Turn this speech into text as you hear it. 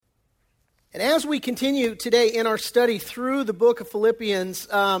And as we continue today in our study through the book of Philippians,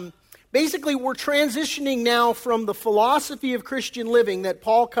 basically we're transitioning now from the philosophy of Christian living that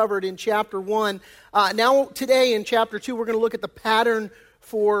Paul covered in chapter 1. Now today in chapter 2, we're going to look at the pattern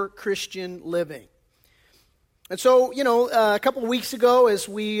for Christian living. And so, a couple of weeks ago as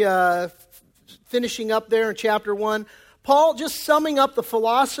we finishing up there in chapter 1, Paul just summing up the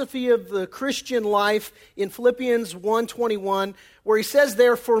philosophy of the Christian life in Philippians 1:21, where he says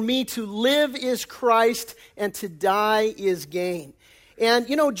there, "For me to live is Christ and to die is gain." And,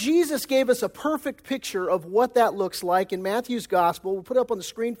 Jesus gave us a perfect picture of what that looks like in Matthew's gospel. We'll put it up on the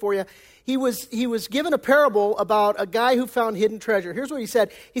screen for you. He was given a parable about a guy who found hidden treasure. Here's what he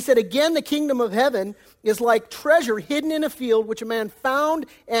said. He said, "Again, the kingdom of heaven is like treasure hidden in a field, which a man found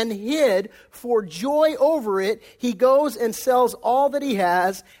and hid. For joy over it, he goes and sells all that he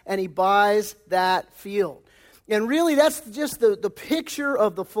has, and he buys that field." And really, that's just the picture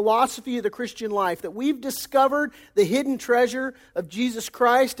of the philosophy of the Christian life, that we've discovered the hidden treasure of Jesus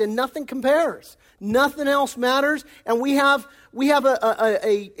Christ, and nothing compares. Nothing else matters, and we have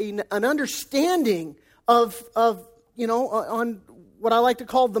an understanding of on what I like to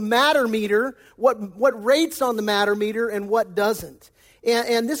call the matter meter, what rates on the matter meter and what doesn't.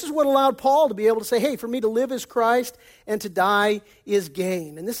 And this is what allowed Paul to be able to say, hey, for me to live is Christ and to die is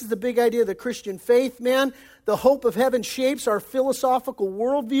gain. And this is the big idea of the Christian faith, man. The hope of heaven shapes our philosophical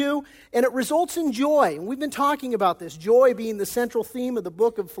worldview, and it results in joy. And we've been talking about this, joy being the central theme of the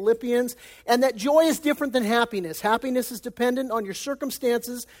book of Philippians, and that joy is different than happiness. Happiness is dependent on your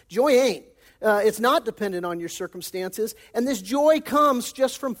circumstances. Joy ain't. It's not dependent on your circumstances. And this joy comes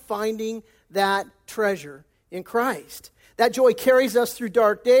just from finding that treasure in Christ. That joy carries us through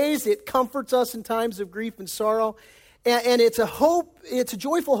dark days. It comforts us in times of grief and sorrow. And it's a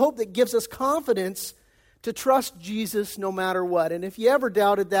joyful hope that gives us confidence to trust Jesus no matter what. And if you ever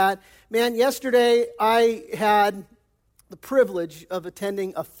doubted that, man, yesterday I had the privilege of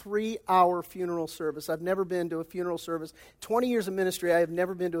attending a 3-hour funeral service. I've never been to a funeral service. 20 years of ministry, I have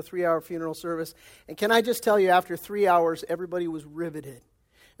never been to a 3-hour funeral service. And can I just tell you, after 3 hours, everybody was riveted.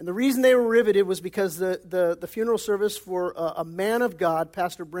 And the reason they were riveted was because the funeral service for a man of God,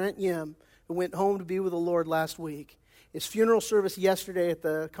 Pastor Brent Yim, who went home to be with the Lord last week, his funeral service yesterday at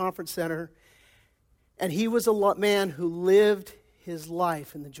the conference center, and he was a man who lived his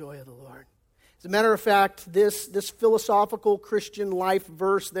life in the joy of the Lord. As a matter of fact, this philosophical Christian life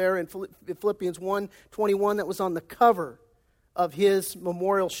verse there in Philippians 1:21 that was on the cover of his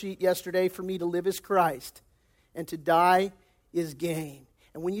memorial sheet yesterday, "For me to live is Christ, and to die is gain."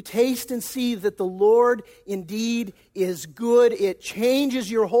 And when you taste and see that the Lord indeed is good, it changes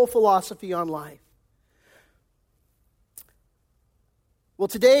your whole philosophy on life. Well,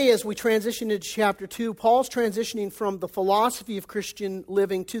 today as we transition into chapter 2, Paul's transitioning from the philosophy of Christian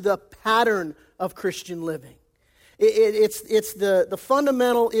living to the pattern of Christian living. It's the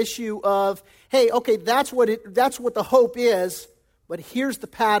fundamental issue of, hey, okay, that's what the hope is, but here's the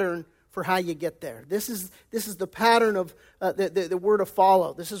pattern for how you get there. This is the pattern of that we're to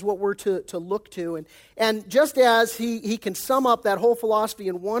follow. This is what we're to look to. And just as he can sum up that whole philosophy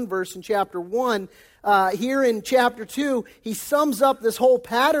in one verse in chapter 1, here in chapter 2, he sums up this whole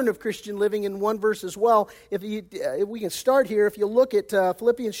pattern of Christian living in one verse as well. If we can start here, if you look at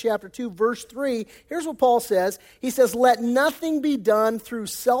Philippians chapter 2, verse 3, here's what Paul says. He says, "Let nothing be done through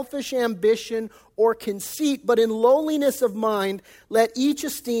selfish ambition or conceit, but in lowliness of mind, let each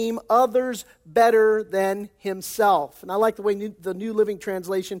esteem others better than himself." And I like the way the New Living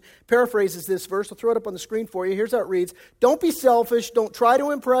Translation paraphrases this verse. I'll throw it up on the screen for you. Here's how it reads. "Don't be selfish. Don't try to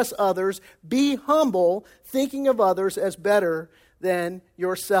impress others. Be humble, thinking of others as better than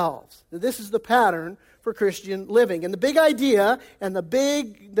yourselves." Now, this is the pattern for Christian living. And the big idea and the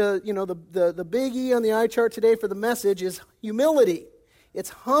big E on the eye chart today for the message is humility. It's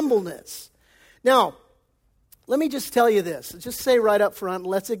humbleness. Now, let me just tell you this. Just say right up front,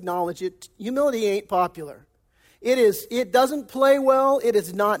 let's acknowledge it. Humility ain't popular. It doesn't play well. It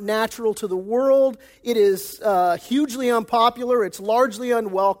is not natural to the world. It is hugely unpopular. It's largely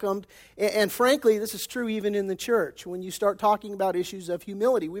unwelcomed. And frankly, this is true even in the church. When you start talking about issues of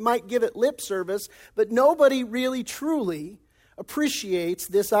humility, we might give it lip service, but nobody really truly appreciates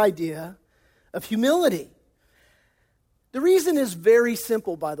this idea of humility. The reason is very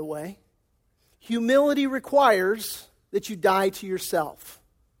simple, by the way. Humility requires that you die to yourself.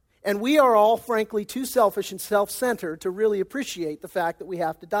 And we are all, frankly, too selfish and self-centered to really appreciate the fact that we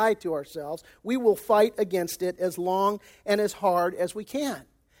have to die to ourselves. We will fight against it as long and as hard as we can.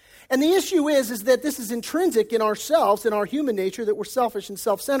 And the issue is that this is intrinsic in ourselves, in our human nature, that we're selfish and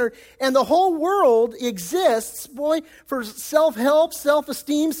self-centered. And the whole world exists, for self-help,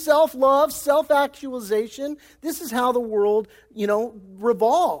 self-esteem, self-love, self-actualization. This is how the world,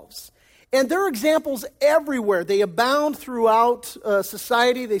 revolves. And there are examples everywhere. They abound throughout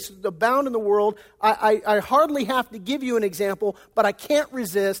society. They abound in the world. I hardly have to give you an example, but I can't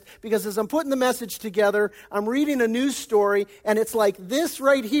resist, because as I'm putting the message together, I'm reading a news story, and it's like this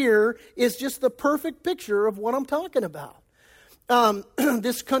right here is just the perfect picture of what I'm talking about.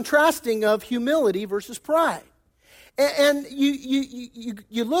 This contrasting of humility versus pride. And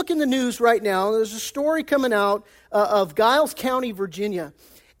you look in the news right now, there's a story coming out of Giles County, Virginia.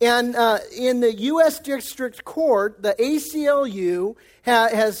 And in the U.S. District Court, the ACLU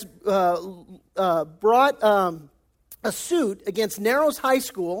has brought a suit against Narrows High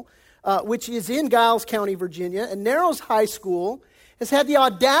School, which is in Giles County, Virginia. And Narrows High School has had the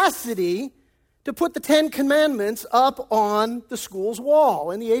audacity to put the Ten Commandments up on the school's wall.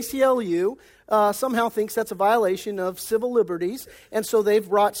 And the ACLU somehow thinks that's a violation of civil liberties, and so they've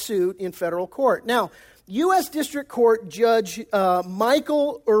brought suit in federal court. Now, U.S. District Court Judge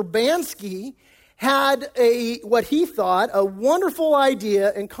Michael Urbanski had what he thought, a wonderful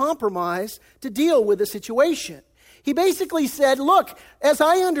idea and compromise to deal with the situation. He basically said, look, as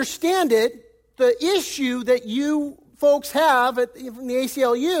I understand it, the issue that you folks have from the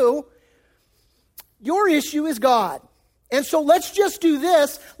ACLU, your issue is God. And so let's just do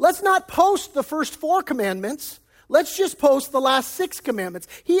this. Let's not post the first 4 commandments. Let's just post the last 6 commandments.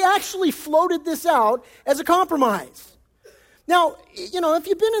 He actually floated this out as a compromise. Now, if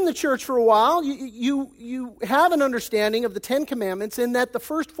you've been in the church for a while, you have an understanding of the 10 commandments, in that the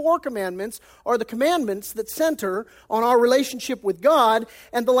first 4 commandments are the commandments that center on our relationship with God,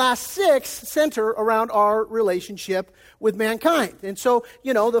 and the last 6 center around our relationship with mankind. And so,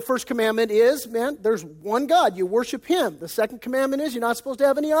 the first commandment is, there's one God. You worship Him. The second commandment is you're not supposed to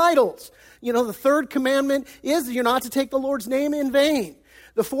have any idols. The third commandment is that you're not to take the Lord's name in vain.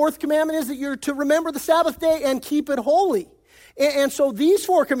 The fourth commandment is that you're to remember the Sabbath day and keep it holy. And so these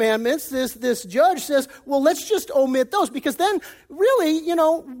 4 commandments, this judge says, well, let's just omit those, because then really,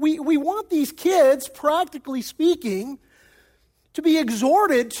 we want these kids, practically speaking, to be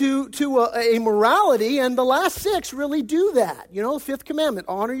exhorted to a morality, and the last 6 really do that. The 5th commandment,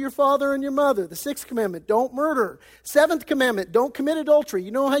 honor your father and your mother. The 6th commandment, don't murder. 7th commandment, don't commit adultery.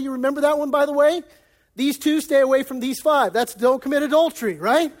 You know how you remember that one, by the way? These 2 stay away from these 5. That's don't commit adultery,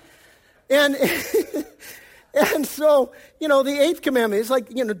 right? And and so, the 8th commandment is like,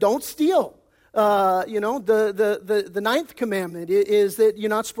 don't steal. The 9th commandment is that you're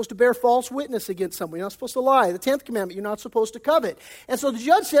not supposed to bear false witness against someone. You're not supposed to lie. The 10th commandment, you're not supposed to covet. And so the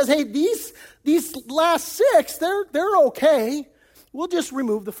judge says, hey, these last 6, they're okay. We'll just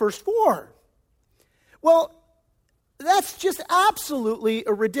remove the first 4. Well, that's just absolutely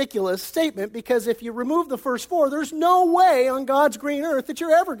a ridiculous statement, because if you remove the first 4, there's no way on God's green earth that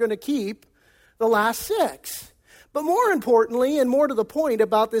you're ever going to keep the last 6. But more importantly, and more to the point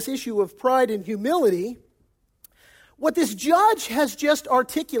about this issue of pride and humility, what this judge has just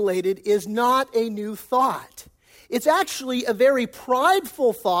articulated is not a new thought. It's actually a very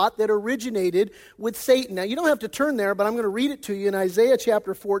prideful thought that originated with Satan. Now, you don't have to turn there, but I'm going to read it to you in Isaiah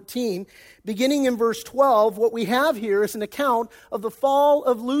chapter 14. Beginning in verse 12, what we have here is an account of the fall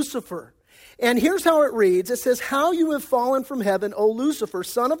of Lucifer. And here's how it reads. It says, how you have fallen from heaven, O Lucifer,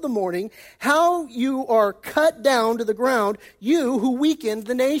 son of the morning, how you are cut down to the ground, you who weakened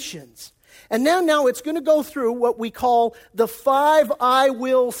the nations. And now it's going to go through what we call the 5 I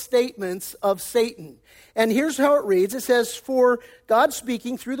will statements of Satan. And here's how it reads. It says, for God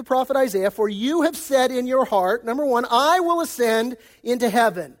speaking through the prophet Isaiah, for you have said in your heart, number 1, I will ascend into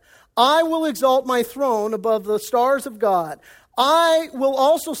heaven. I will exalt my throne above the stars of God. I will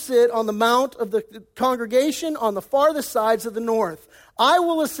also sit on the mount of the congregation on the farthest sides of the north. I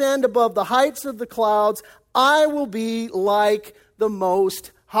will ascend above the heights of the clouds. I will be like the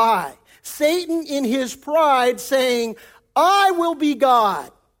Most High. Satan in his pride saying, I will be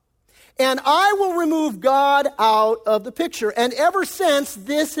God. And I will remove God out of the picture. And ever since,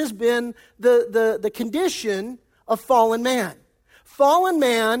 this has been the condition of fallen man. Fallen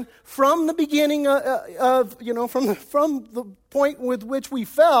man, from the beginning from the point with which we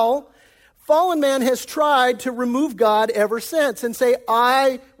fell, fallen man has tried to remove God ever since and say,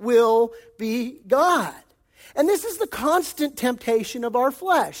 I will be God. And this is the constant temptation of our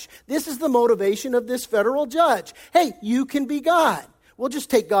flesh. This is the motivation of this federal judge. Hey, you can be God. We'll just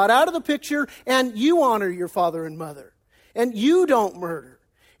take God out of the picture, and you honor your father and mother. And you don't murder.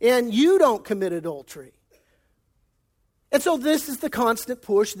 And you don't commit adultery. And so this is the constant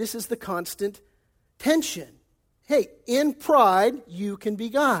push. This is the constant tension. Hey, in pride, you can be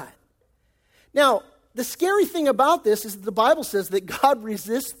God. Now, the scary thing about this is that the Bible says that God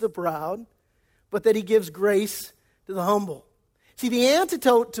resists the proud, but that he gives grace to the humble. See, the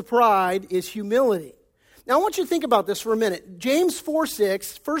antidote to pride is humility. Now, I want you to think about this for a minute. James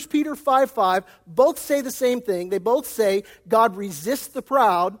 4:6, 1 Peter 5:5, both say the same thing. They both say God resists the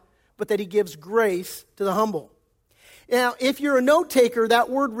proud, but that he gives grace to the humble. Now, if you're a note taker, that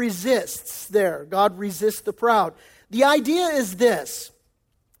word resists there. God resists the proud. The idea is this.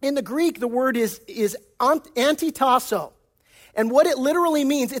 In the Greek, the word is antitasso. And what it literally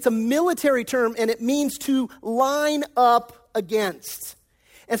means, it's a military term, and it means to line up against.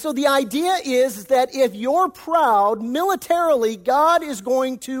 And so the idea is that if you're proud, militarily, God is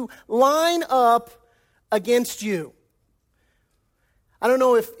going to line up against you. I don't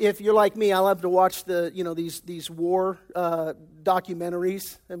know if you're like me. I love to watch these war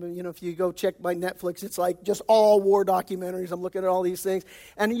documentaries. I mean, if you go check my Netflix, it's like just all war documentaries. I'm looking at all these things,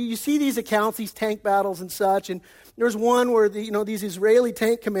 and you see these accounts, these tank battles and such. And there's one where these Israeli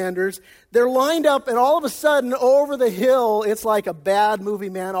tank commanders, they're lined up, and all of a sudden, over the hill, it's like a bad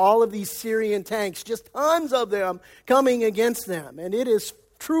movie, man. All of these Syrian tanks, just tons of them coming against them, and it is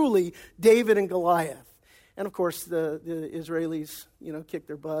truly David and Goliath. And of course, the Israelis, kick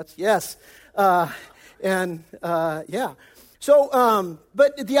their butts. Yes. Yeah. So,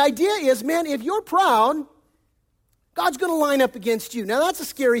 but the idea is, man, if you're proud, God's going to line up against you. Now, that's a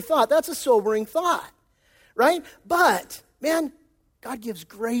scary thought. That's a sobering thought, right? But, man, God gives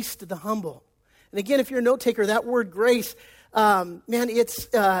grace to the humble. And again, if you're a note taker, that word grace, man, it's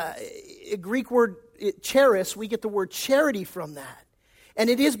a Greek word, charis. We get the word charity from that. And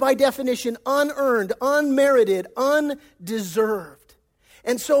it is by definition unearned, unmerited, undeserved.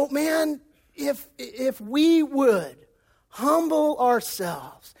 And so, man, if we would humble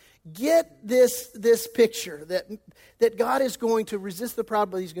ourselves, get this picture that God is going to resist the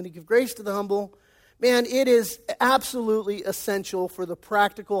proud, but he's going to give grace to the humble, man, it is absolutely essential for the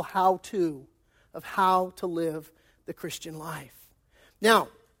practical how-to of how to live the Christian life. Now,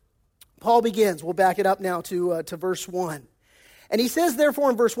 Paul begins. We'll back it up now to verse 1. And he says, therefore,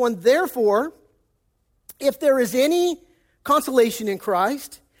 in verse 1, therefore, if there is any consolation in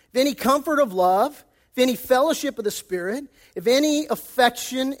Christ, if any comfort of love, if any fellowship of the Spirit, if any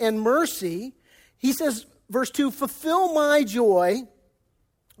affection and mercy, he says, verse 2, fulfill my joy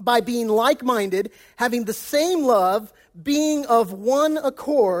by being like-minded, having the same love, being of one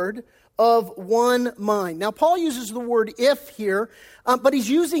accord, of one mind. Now, Paul uses the word if here, but he's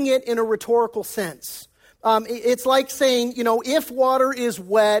using it in a rhetorical sense. It's like saying, if water is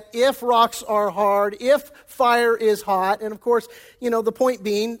wet, if rocks are hard, if fire is hot. And of course, the point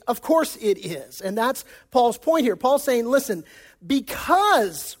being, of course it is. And that's Paul's point here. Paul's saying, listen,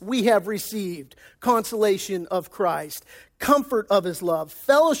 because we have received consolation of Christ, comfort of his love,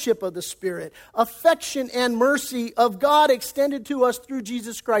 fellowship of the Spirit, affection and mercy of God extended to us through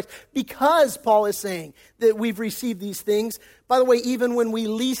Jesus Christ, because Paul is saying that we've received these things, by the way, even when we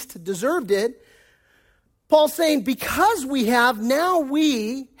least deserved it, Paul's saying because we have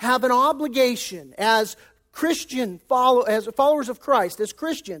an obligation as as followers of Christ, as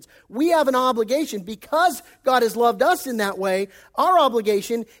Christians, we have an obligation because God has loved us in that way. Our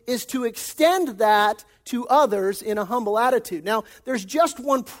obligation is to extend that to others in a humble attitude. Now, there's just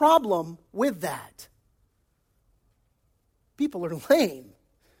one problem with that. People are lame.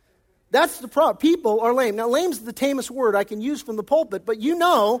 That's the problem. People are lame. Now, lame's the tamest word I can use from the pulpit, but you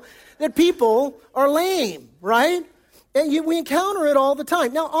know that people are lame, right? And we encounter it all the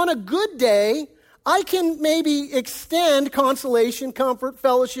time. Now, on a good day, I can maybe extend consolation, comfort,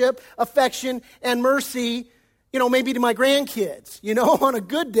 fellowship, affection, and mercy, maybe to my grandkids, on a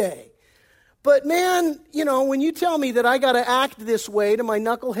good day. But man, when you tell me that I got to act this way to my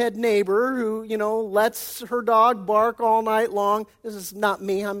knucklehead neighbor who, lets her dog bark all night long. This is not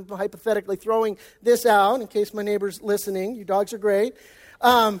me. I'm hypothetically throwing this out in case my neighbor's listening. Your dogs are great.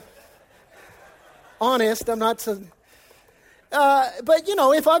 Honest, I'm not so... but,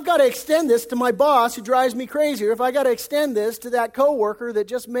 if I've got to extend this to my boss who drives me crazy, or if I got to extend this to that coworker that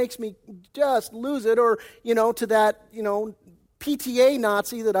just makes me just lose it, or, to that, PTA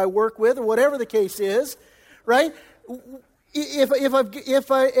Nazi that I work with, or whatever the case is, right?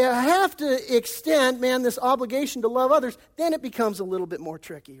 If I have to extend, this obligation to love others, then it becomes a little bit more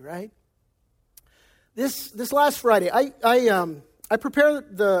tricky, right? This last Friday, I prepare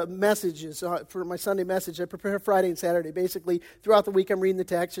the messages for my Sunday message. I prepare Friday and Saturday. Basically, throughout the week, I'm reading the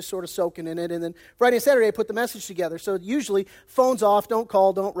text, just sort of soaking in it. And then Friday and Saturday, I put the message together. So usually, phone's off, don't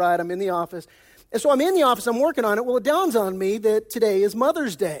call, don't write. I'm in the office. And so I'm in the office, I'm working on it. Well, it dawns on me that today is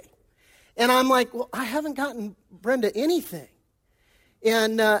Mother's Day. And I'm like, well, I haven't gotten Brenda anything.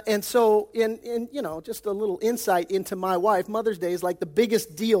 And so, just a little insight into my wife, Mother's Day is like the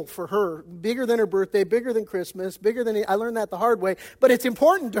biggest deal for her. Bigger than her birthday, bigger than Christmas, I learned that the hard way. But it's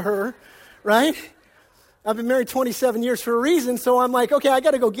important to her, right? I've been married 27 years for a reason, so I'm like, okay, I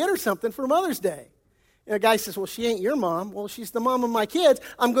got to go get her something for Mother's Day. And a guy says, well, she ain't your mom. Well, she's the mom of my kids.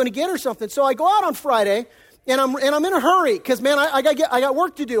 I'm going to get her something. So I go out on Friday, and I'm in a hurry because, man, I got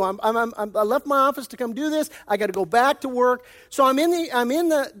work to do. I left my office to come do this. I got to go back to work. So I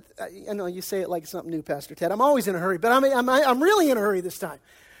know you say it like it's something new, Pastor Ted. I'm always in a hurry, but I'm really in a hurry this time.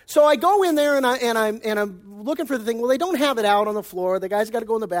 So I go in there and I'm looking for the thing. Well, they don't have it out on the floor. The guy's got to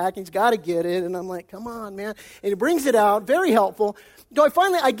go in the back. And he's got to get it. And I'm like, come on, man. And he brings it out. Very helpful. So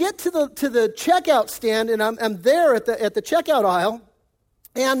I get to the checkout stand, and I'm there at the checkout aisle,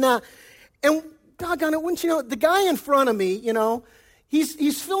 and doggone it, wouldn't you know, the guy in front of me,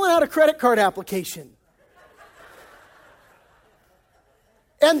 he's filling out a credit card application.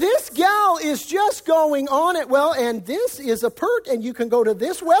 And this gal is just going on it. Well, and this is a perk, and you can go to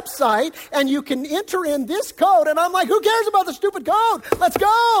this website, and you can enter in this code. And I'm like, who cares about the stupid code? Let's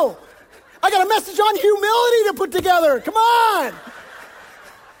go. I got a message on humility to put together. Come on.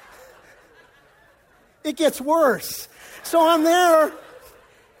 It gets worse. So I'm there,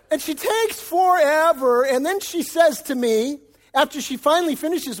 and she takes forever, and then she says to me, after she finally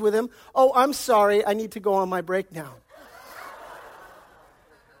finishes with him, oh, I'm sorry, I need to go on my break now.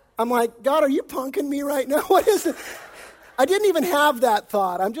 I'm like, God, are you punking me right now? What is it? I didn't even have that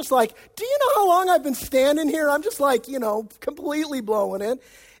thought. I'm just like, do you know how long I've been standing here? I'm just like, completely blowing it.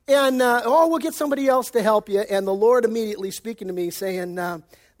 And, we'll get somebody else to help you. And the Lord immediately speaking to me saying,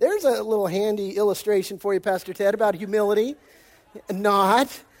 there's a little handy illustration for you, Pastor Ted, about humility.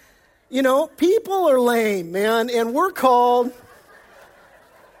 Not. People are lame, man, and we're called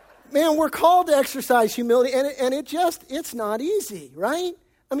to exercise humility, and it's not easy, right?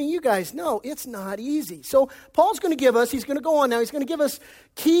 I mean, you guys know it's not easy. So Paul's going to give us, he's going to go on now, he's going to give us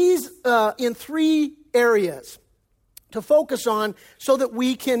keys in 3 areas to focus on so that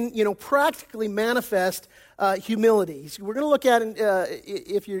we can, practically manifest humility. So we're going to look at,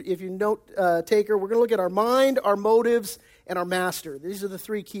 if you're note taker, we're going to look at our mind, our motives, and our master. These are the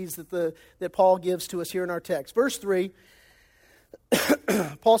 3 keys that Paul gives to us here in our text. Verse 3,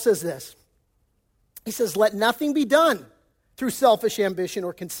 Paul says this. He says, let nothing be done through selfish ambition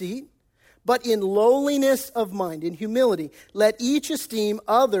or conceit, but in lowliness of mind, in humility, let each esteem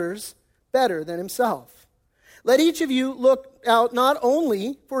others better than himself. Let each of you look out not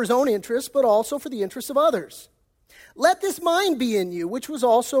only for his own interests, but also for the interests of others. Let this mind be in you, which was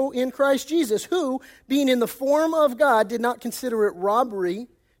also in Christ Jesus, who, being in the form of God, did not consider it robbery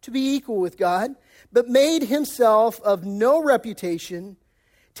to be equal with God, but made himself of no reputation,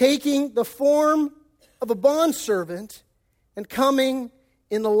 taking the form of a bondservant and coming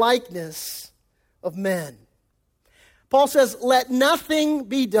in the likeness of men. Paul says, let nothing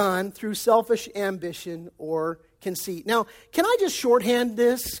be done through selfish ambition or conceit. Now, can I just shorthand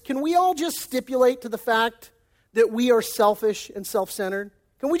this? Can we all just stipulate to the fact that we are selfish and self-centered?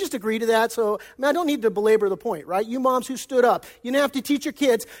 Can we just agree to that? So, I don't need to belabor the point, right? You moms who stood up, you don't have to teach your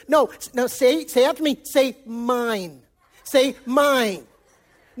kids. No, say after me, say mine. Say mine.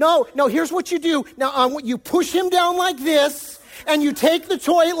 No, here's what you do. Now, you push him down like this, and you take the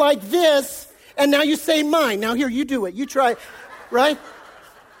toy like this, and now you say mine. Now here, you do it. You try, right?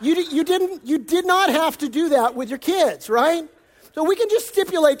 You did not have to do that with your kids, right? So we can just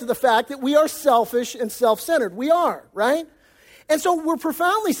stipulate to the fact that we are selfish and self-centered. We are, right? And so we're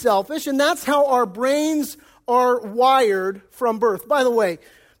profoundly selfish, and that's how our brains are wired from birth. By the way,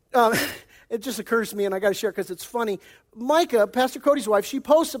 it just occurs to me, and I got to share because it's funny. Micah, Pastor Cody's wife, she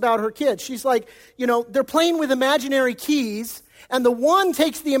posts about her kids. She's like, they're playing with imaginary keys, and the one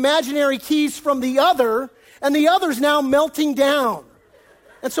takes the imaginary keys from the other, and the other's now melting down.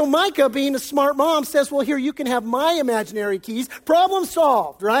 And so Micah, being a smart mom, says, well, here, you can have my imaginary keys. Problem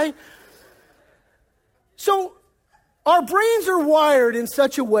solved, right? So our brains are wired in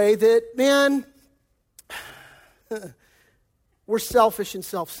such a way that, man, we're selfish and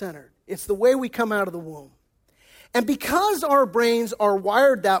self-centered. It's the way we come out of the womb. And because our brains are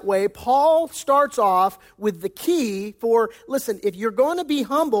wired that way, Paul starts off with the key for, listen, if you're going to be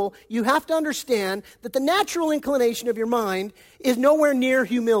humble, you have to understand that the natural inclination of your mind is nowhere near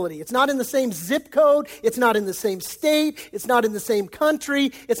humility. It's not in the same zip code. It's not in the same state. It's not in the same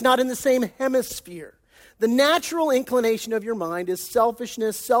country. It's not in the same hemisphere. The natural inclination of your mind is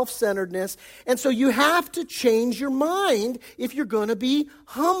selfishness, self-centeredness, and so you have to change your mind if you're going to be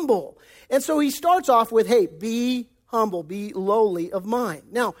humble. And so he starts off with, hey, be humble, be lowly of mind.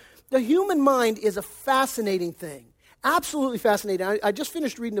 Now, the human mind is a fascinating thing. Absolutely fascinating. I just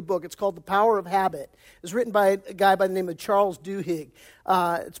finished reading a book. It's called The Power of Habit. It was written by a guy by the name of Charles Duhigg.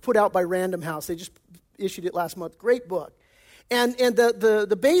 It's put out by Random House. They just issued it last month. Great book. And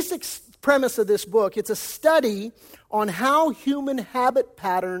the basic premise of this book, it's a study on how human habit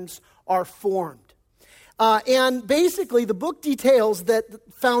patterns are formed. And basically, the book details that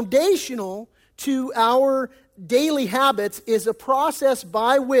foundational to our daily habits is a process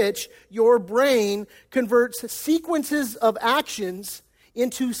by which your brain converts sequences of actions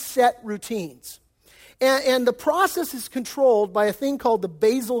into set routines. And the process is controlled by a thing called the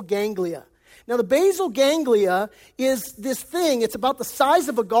basal ganglia. Now, the basal ganglia is this thing, it's about the size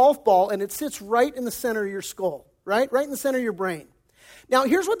of a golf ball, and it sits right in the center of your skull, right in the center of your brain. Now,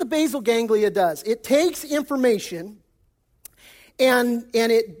 here's what the basal ganglia does. It takes information and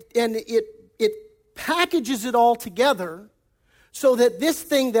it packages it all together so that this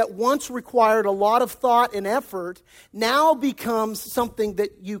thing that once required a lot of thought and effort now becomes something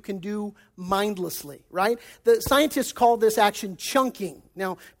that you can do mindlessly, right? The scientists call this action chunking.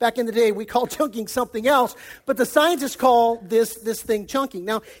 Now, back in the day, we called chunking something else, but the scientists call this thing chunking.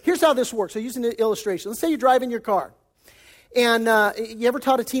 Now, here's how this works. So using an illustration. Let's say you're driving your car. And you ever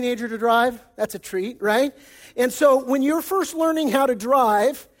taught a teenager to drive? That's a treat, right? And so when you're first learning how to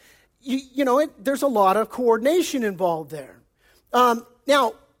drive, there's a lot of coordination involved there.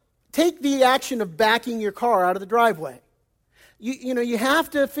 Now, take the action of backing your car out of the driveway. You have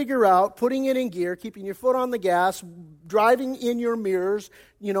to figure out putting it in gear, keeping your foot on the gas, driving in your mirrors,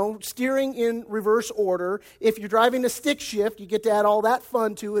 steering in reverse order. If you're driving a stick shift, you get to add all that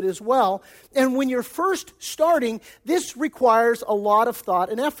fun to it as well. And when you're first starting, this requires a lot of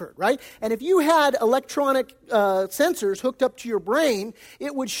thought and effort, right? And if you had electronic sensors hooked up to your brain,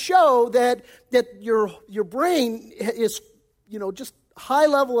 it would show that your brain is, just high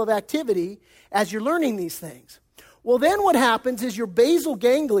level of activity as you're learning these things. Well, then what happens is your basal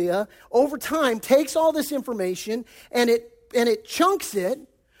ganglia, over time, takes all this information and it chunks it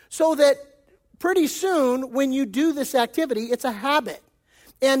so that pretty soon, when you do this activity, it's a habit.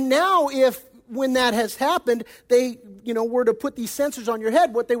 And now, when that has happened, they, were to put these sensors on your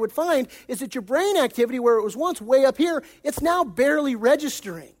head, what they would find is that your brain activity, where it was once way up here, it's now barely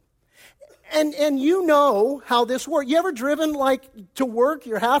registering. And you know how this works. You ever driven to work,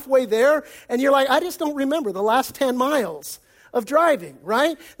 you're halfway there, and you're like, I just don't remember the last 10 miles of driving,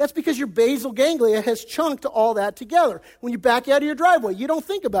 right? That's because your basal ganglia has chunked all that together. When you back out of your driveway, you don't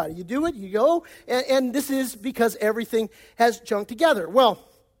think about it. You do it, you go, and this is because everything has chunked together. Well,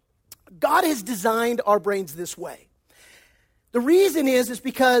 God has designed our brains this way. The reason is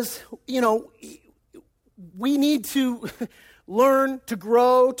because, we need to learn, to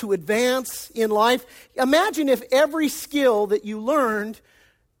grow, to advance in life. Imagine if every skill that you learned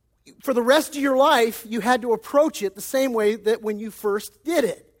for the rest of your life, you had to approach it the same way that when you first did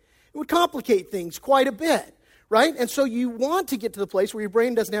it. It would complicate things quite a bit, right? And so you want to get to the place where your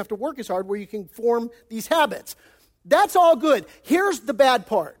brain doesn't have to work as hard, where you can form these habits. That's all good. Here's the bad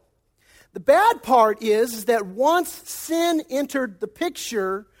part. The bad part is that once sin entered the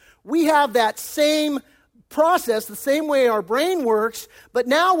picture, we have that same process, the same way our brain works, but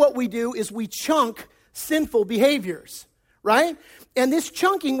now what we do is we chunk sinful behaviors, right? And this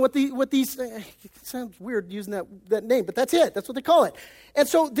chunking, what these it sounds weird using that name, but that's it. That's what they call it. And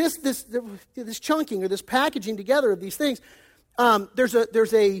so this chunking or this packaging together of these things,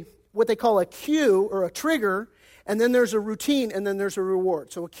 there's a what they call a cue or a trigger, and then there's a routine, and then there's a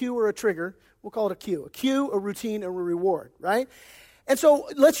reward. So a cue or a trigger, we'll call it a cue. A cue, a routine, and a reward, right? And so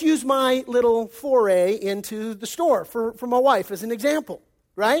let's use my little foray into the store for my wife as an example,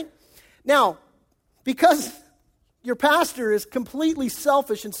 right? Now, because your pastor is completely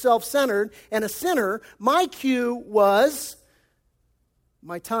selfish and self-centered and a sinner, my cue was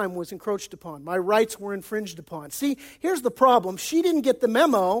my time was encroached upon. My rights were infringed upon. See, here's the problem. She didn't get the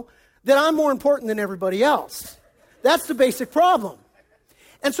memo that I'm more important than everybody else. That's the basic problem.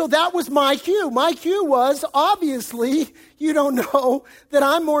 And so that was my cue. My cue was, obviously, you don't know that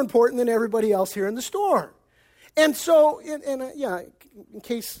I'm more important than everybody else here in the store. And so, in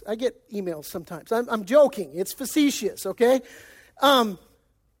case I get emails sometimes, I'm joking. It's facetious, okay? But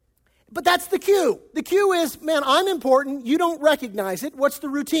that's the cue. The cue is, man, I'm important. You don't recognize it. What's the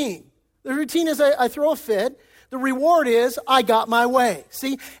routine? The routine is I throw a fit. The reward is, I got my way.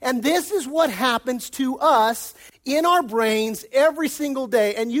 See? And this is what happens to us in our brains every single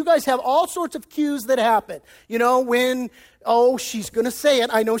day. And you guys have all sorts of cues that happen. You know, when, oh, she's going to say it.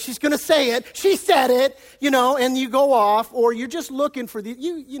 I know she's going to say it. She said it, you know, and you go off, or you're just looking for the,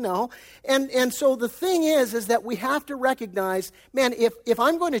 you know. And so the thing is that we have to recognize, man, if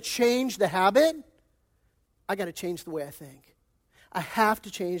I'm going to change the habit, I got to change the way I think. I have to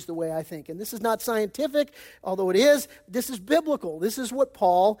change the way I think. And this is not scientific, although it is. This is biblical. This is what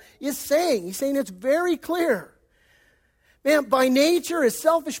Paul is saying. He's saying it's very clear. Man, by nature, as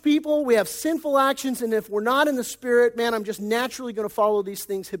selfish people, we have sinful actions, and if we're not in the Spirit, man, I'm just naturally going to follow these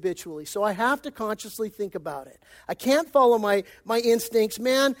things habitually. So I have to consciously think about it. I can't follow my instincts.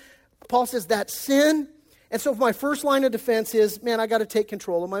 Man, Paul says that's sin. And so my first line of defense is, man, I got to take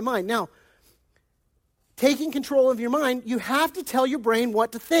control of my mind. Now, taking control of your mind, you have to tell your brain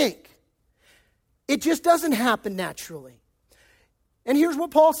what to think. It just doesn't happen naturally. And here's what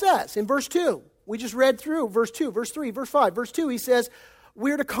Paul says in verse 2. We just read through verse 2, verse 3, verse 5. Verse 2, he says,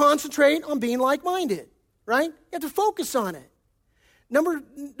 we're to concentrate on being like-minded, right? You have to focus on it.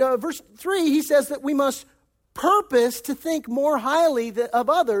 Verse 3, he says that we must purpose to think more highly of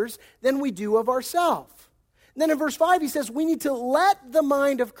others than we do of ourselves. And then in verse 5, he says we need to let the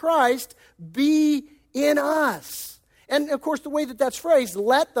mind of Christ be in us. And of course, the way that that's phrased,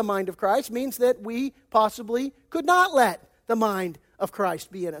 let the mind of Christ, means that we possibly could not let the mind of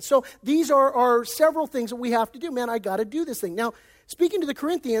Christ be in us. So these are several things that we have to do. Man, I got to do this thing. Now, speaking to the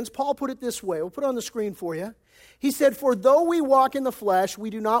Corinthians, Paul put it this way. We'll put it on the screen for you. He said, for though we walk in the flesh, we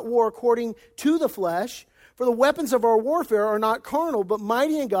do not war according to the flesh. For the weapons of our warfare are not carnal, but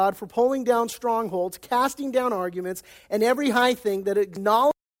mighty in God for pulling down strongholds, casting down arguments, and every high thing that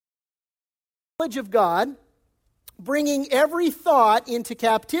acknowledges of God, bringing every thought into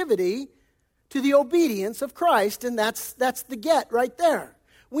captivity to the obedience of Christ. And that's the get right there.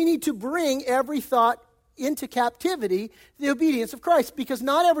 We need to bring every thought into captivity to the obedience of Christ, because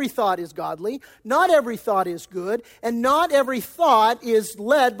not every thought is godly, not every thought is good, and not every thought is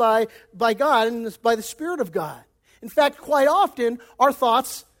led by God and by the Spirit of God. In fact, quite often, our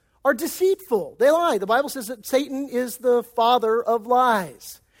thoughts are deceitful. They lie. The Bible says that Satan is the father of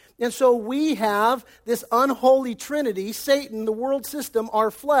lies. And so we have this unholy trinity, Satan, the world system, our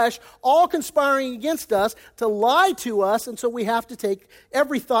flesh, all conspiring against us to lie to us, and so we have to take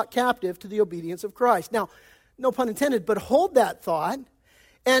every thought captive to the obedience of Christ. Now, no pun intended, but hold that thought,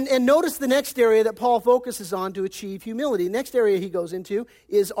 and notice the next area that Paul focuses on to achieve humility. The next area he goes into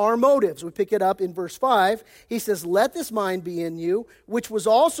is our motives. We pick it up in verse 5. He says, let this mind be in you, which was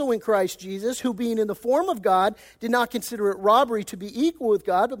also in Christ Jesus, who being in the form of God, did not consider it robbery to be equal with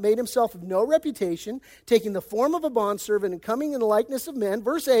God, but made himself of no reputation, taking the form of a bondservant and coming in the likeness of men.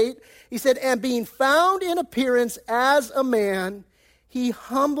 Verse 8, he said, and being found in appearance as a man, he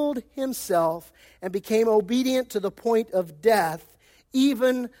humbled himself and became obedient to the point of death,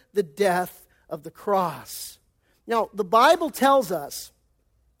 even the death of the cross. Now, the Bible tells us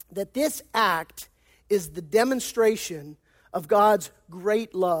that this act is the demonstration of God's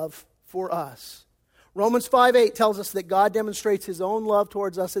great love for us. Romans 5:8 tells us that God demonstrates his own love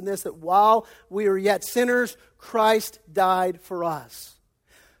towards us in this, that while we are yet sinners, Christ died for us.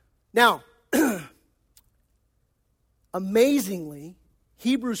 Now, amazingly,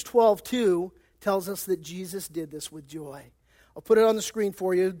 Hebrews 12:2 tells us that Jesus did this with joy. I'll put it on the screen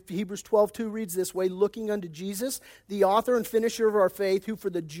for you. Hebrews 12:2 reads this way, looking unto Jesus, the author and finisher of our faith, who for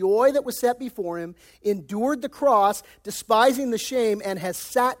the joy that was set before him endured the cross, despising the shame, and has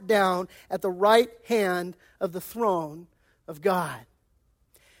sat down at the right hand of the throne of God.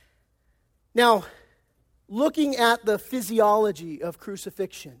 Now, looking at the physiology of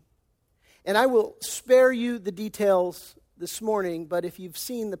crucifixion, and I will spare you the details this morning, but if you've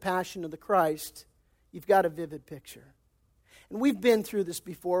seen the Passion of the Christ, you've got a vivid picture. And we've been through this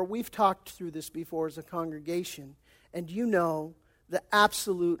before. We've talked through this before as a congregation. And you know the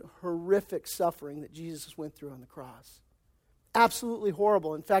absolute horrific suffering that Jesus went through on the cross. Absolutely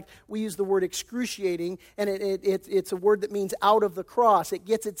horrible. In fact, we use the word excruciating, and it's a word that means out of the cross. It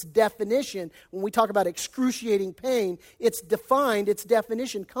gets its definition. When we talk about excruciating pain, it's defined, its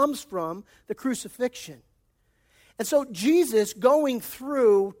definition comes from the crucifixion. And so Jesus going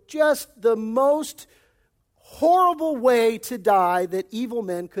through just the most horrible way to die that evil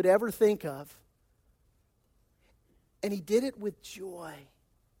men could ever think of. And he did it with joy.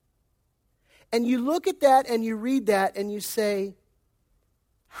 And you look at that and you read that and you say,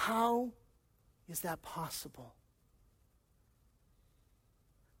 how is that possible?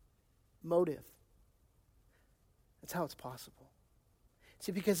 Motive. That's how it's possible.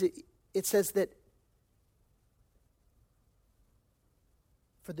 See, because it says that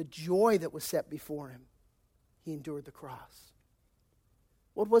For the joy that was set before him, he endured the cross.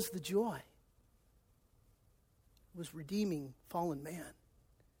 What was the joy? It was redeeming fallen man.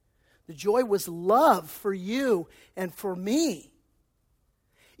 The joy was love for you and for me.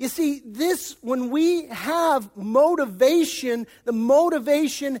 You see, when we have motivation, the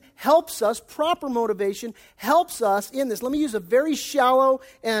motivation helps us, proper motivation helps us in this. Let me use a very shallow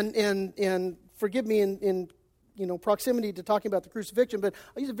and forgive me in proximity to talking about the crucifixion, but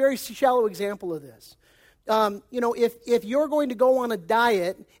I'll use a very shallow example of this. If you're going to go on a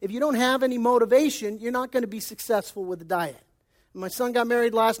diet, if you don't have any motivation, you're not going to be successful with the diet. My son got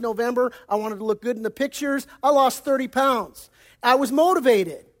married last November. I wanted to look good in the pictures. I lost 30 pounds. I was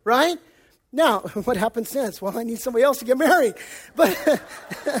motivated, right? Now, what happened since? Well, I need somebody else to get married. But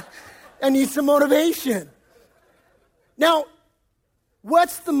I need some motivation. Now,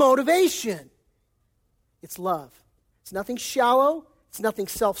 what's the motivation? It's love. It's nothing shallow. It's nothing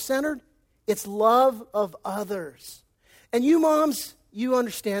self-centered. It's love of others. And you moms, you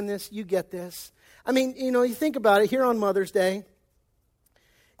understand this. You get this. I mean, you think about it here on Mother's Day.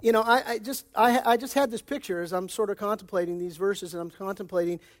 I just had this picture as I'm sort of contemplating these verses and I'm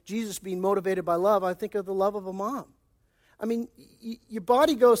contemplating Jesus being motivated by love. I think of the love of a mom. I mean, your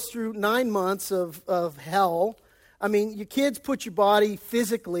body goes through 9 months of hell. I mean, your kids put your body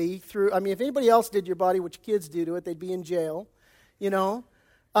physically through. I mean, if anybody else did your body what your kids do to it, they'd be in jail. The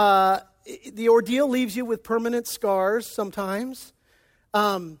ordeal leaves you with permanent scars sometimes.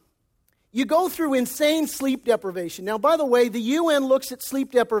 You go through insane sleep deprivation. Now, by the way, the UN looks at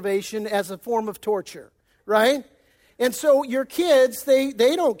sleep deprivation as a form of torture, right? And so your kids, they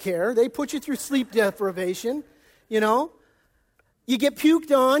don't care. They put you through sleep deprivation, You get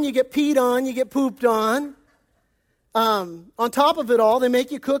puked on, you get peed on, you get pooped on. On top of it all, they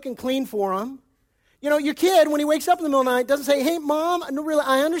make you cook and clean for them. Your kid, when he wakes up in the middle of the night, doesn't say, "Hey, Mom,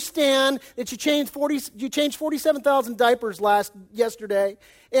 I understand that you changed 47,000 diapers yesterday,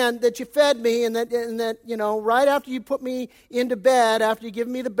 and that you fed me, and that right after you put me into bed, after you give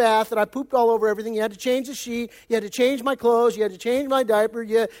me the bath, that I pooped all over everything. You had to change the sheet, you had to change my clothes, you had to change my diaper,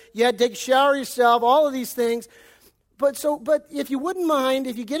 you had to take a shower yourself, all of these things. But if you wouldn't mind,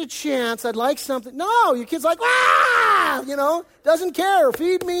 if you get a chance, I'd like something." No, your kid's like, doesn't care.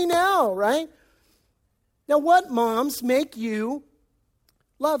 Feed me now, right? Now, what moms make you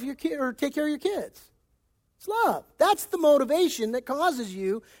love your kid or take care of your kids? It's love. That's the motivation that causes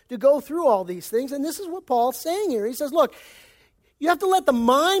you to go through all these things. And this is what Paul's saying here. He says, look, you have to let the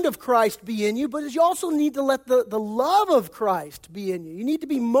mind of Christ be in you, but you also need to let the love of Christ be in you. You need to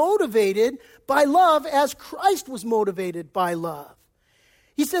be motivated by love as Christ was motivated by love.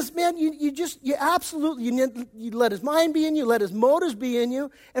 He says, man, you let his mind be in you, let his motives be in you.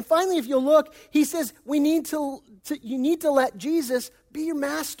 And finally, if you look, he says, you need to let Jesus be your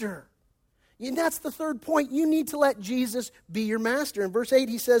master. And that's the third point. You need to let Jesus be your master. In verse 8,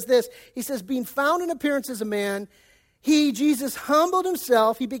 he says this. He says, being found in appearance as a man, Jesus, humbled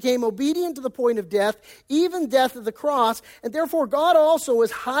himself. He became obedient to the point of death, even death of the cross. And therefore God also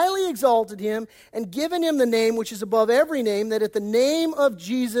has highly exalted him and given him the name which is above every name, that at the name of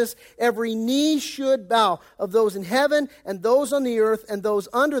Jesus every knee should bow, of those in heaven and those on the earth and those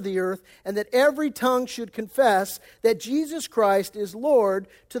under the earth, and that every tongue should confess that Jesus Christ is Lord,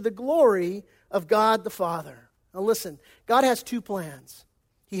 to the glory of God the Father. Now listen, God has two plans.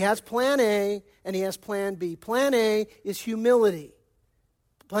 He has plan A and he has plan B. Plan A is humility.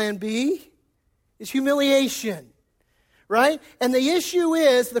 Plan B is humiliation, right? And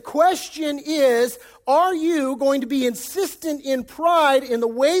the question is, are you going to be insistent in pride in the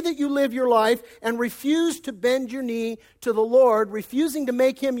way that you live your life and refuse to bend your knee to the Lord, refusing to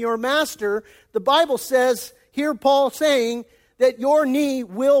make him your master? The Bible says, here Paul saying, that your knee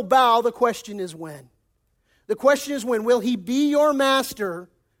will bow. The question is when. The question is when. Will he be your master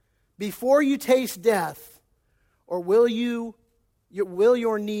before you taste death, or will your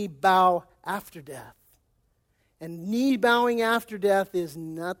knee bow after death? And knee bowing after death is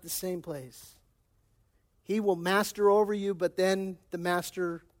not the same place. He will master over you, but then the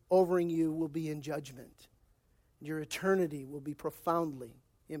master overing you will be in judgment. Your eternity will be profoundly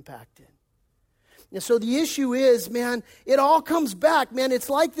impacted. And so the issue is, man, it all comes back, man. It's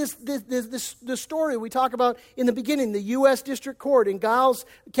like this story we talk about in the beginning, the U.S. District Court in Giles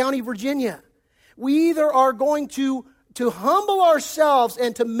County, Virginia. We either are going to humble ourselves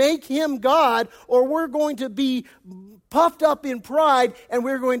and to make him God, or we're going to be puffed up in pride and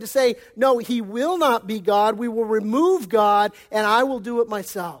we're going to say, no, he will not be God. We will remove God and I will do it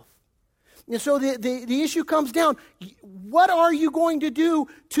myself. And so the issue comes down, what are you going to do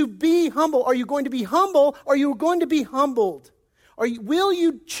to be humble? Are you going to be humble or are you going to be humbled? Will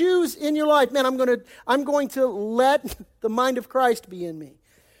you choose in your life, man, I'm going to let the mind of Christ be in me.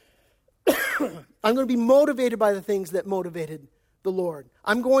 I'm going to be motivated by the things that motivated the Lord.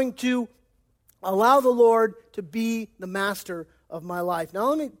 I'm going to allow the Lord to be the master of my life. Now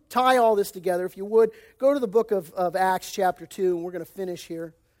let me tie all this together. If you would, go to the book of Acts chapter 2, and we're going to finish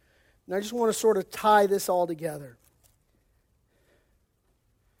here. And I just want to sort of tie this all together.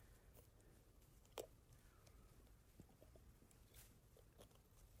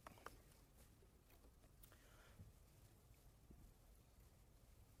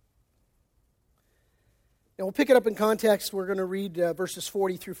 And we'll pick it up in context. We're going to read verses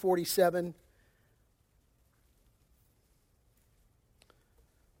 40 through 47.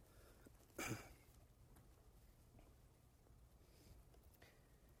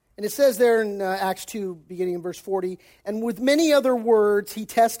 And it says there in Acts 2, beginning in verse 40, and with many other words he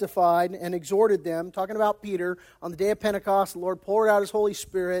testified and exhorted them, talking about Peter, on the day of Pentecost, the Lord poured out his Holy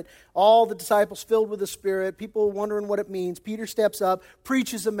Spirit, all the disciples filled with the Spirit, people wondering what it means. Peter steps up,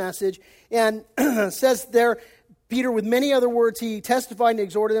 preaches a message, and says there, Peter, with many other words, he testified and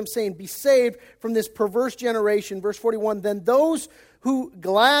exhorted them, saying, be saved from this perverse generation. Verse 41, then those who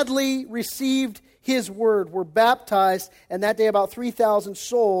gladly received his word were baptized, and that day about 3,000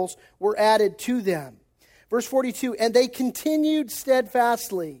 souls were added to them. Verse 42, and they continued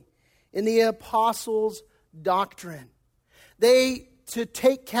steadfastly in the apostles' doctrine. To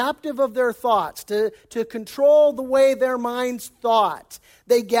take captive of their thoughts, to control the way their minds thought.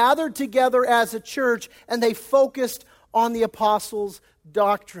 They gathered together as a church, and they focused on the apostles'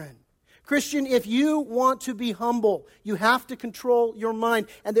 doctrine. Christian, if you want to be humble, you have to control your mind.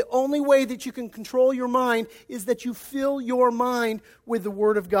 And the only way that you can control your mind is that you fill your mind with the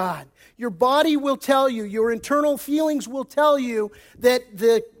Word of God. Your body will tell you, your internal feelings will tell you that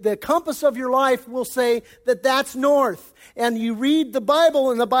the compass of your life will say that that's north. And you read the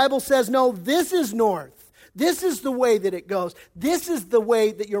Bible, and the Bible says, no, this is north. This is the way that it goes. This is the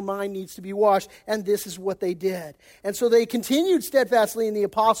way that your mind needs to be washed. And this is what they did. And so they continued steadfastly in the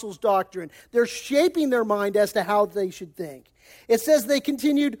apostles' doctrine. They're shaping their mind as to how they should think. It says they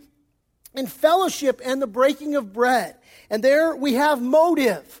continued in fellowship and the breaking of bread. And there we have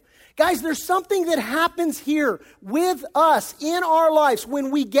motive. Guys, there's something that happens here with us in our lives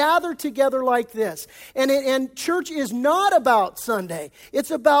when we gather together like this. And church is not about Sunday.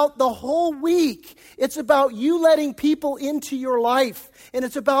 It's about the whole week. It's about you letting people into your life. And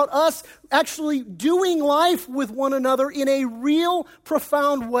it's about us actually doing life with one another in a real,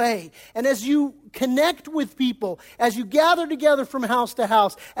 profound way. And as you connect with people, as you gather together from house to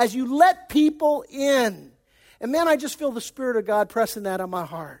house, as you let people in. And man, I just feel the Spirit of God pressing that on my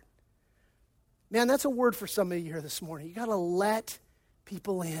heart. Man, that's a word for some of you here this morning. You got to let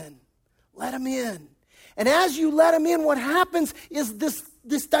people in. Let them in. And as you let them in, what happens is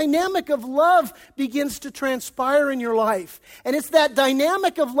this dynamic of love begins to transpire in your life. And it's that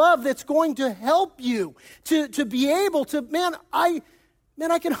dynamic of love that's going to help you to be able to, I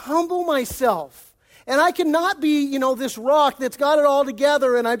can humble myself. And I cannot be, this rock that's got it all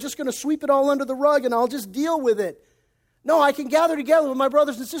together and I'm just going to sweep it all under the rug and I'll just deal with it. No, I can gather together with my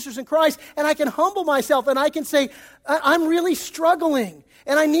brothers and sisters in Christ, and I can humble myself, and I can say, I'm really struggling,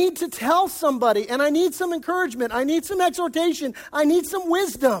 and I need to tell somebody, and I need some encouragement, I need some exhortation, I need some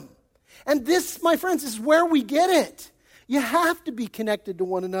wisdom. And this, my friends, is where we get it. You have to be connected to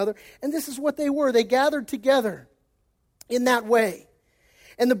one another, and this is what they were. They gathered together in that way.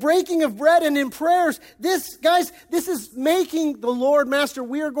 And the breaking of bread and in prayers, this is making the Lord Master.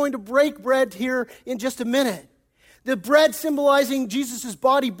 We are going to break bread here in just a minute. The bread symbolizing Jesus'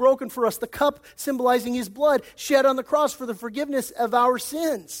 body broken for us. The cup symbolizing his blood shed on the cross for the forgiveness of our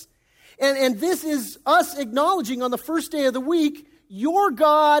sins. And this is us acknowledging on the first day of the week, you're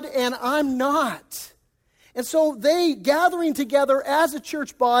God and I'm not. And so they gathering together as a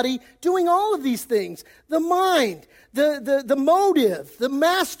church body, doing all of these things. The mind, the motive, the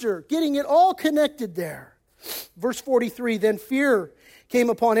master, getting it all connected there. Verse 43, then fear came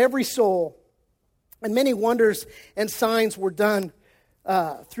upon every soul. And many wonders and signs were done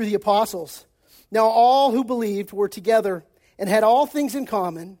through the apostles. Now all who believed were together and had all things in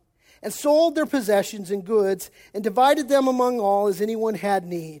common, and sold their possessions and goods, and divided them among all as anyone had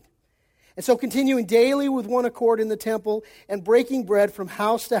need. And so continuing daily with one accord in the temple, and breaking bread from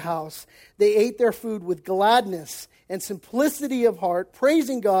house to house, they ate their food with gladness and simplicity of heart,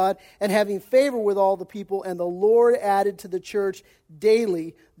 praising God and having favor with all the people. And the Lord added to the church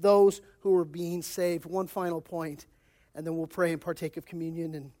daily those who were being saved. One final point, and then we'll pray and partake of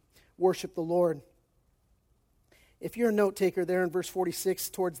communion and worship the Lord. If you're a note taker there in verse 46,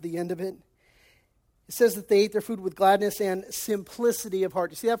 towards the end of it, It says that they ate their food with gladness and simplicity of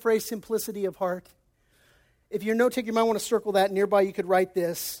heart. You see that phrase, simplicity of heart? If you're a note taker, you might want to circle that. Nearby, you could write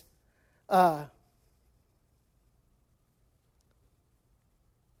this.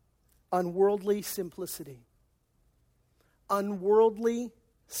 Unworldly simplicity. Unworldly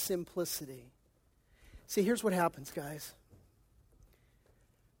simplicity. See, here's what happens, guys.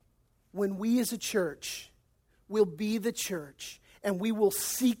 When we as a church will be the church, and we will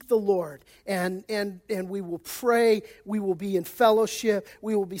seek the Lord, and we will pray, we will be in fellowship,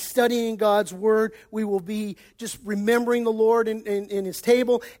 we will be studying God's Word, we will be just remembering the Lord in His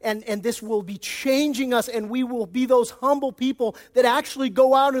table, and this will be changing us, and we will be those humble people that actually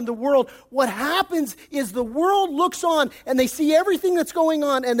go out in the world. What happens is the world looks on, and they see everything that's going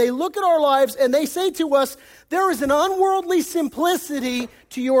on, and they look at our lives, and they say to us, there is an unworldly simplicity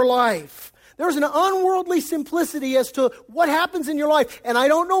to your life. There's an unworldly simplicity as to what happens in your life. And I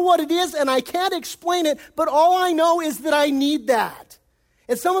don't know what it is, and I can't explain it, but all I know is that I need that.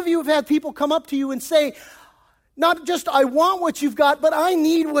 And some of you have had people come up to you and say, not just I want what you've got, but I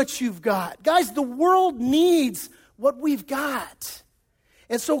need what you've got. Guys, the world needs what we've got.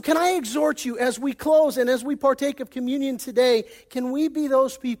 And so can I exhort you as we close and as we partake of communion today, can we be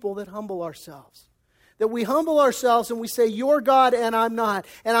those people that humble ourselves? That we humble ourselves and we say, you're God and I'm not.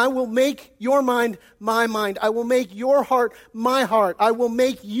 And I will make your mind my mind. I will make your heart my heart. I will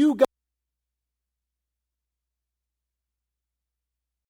make you God.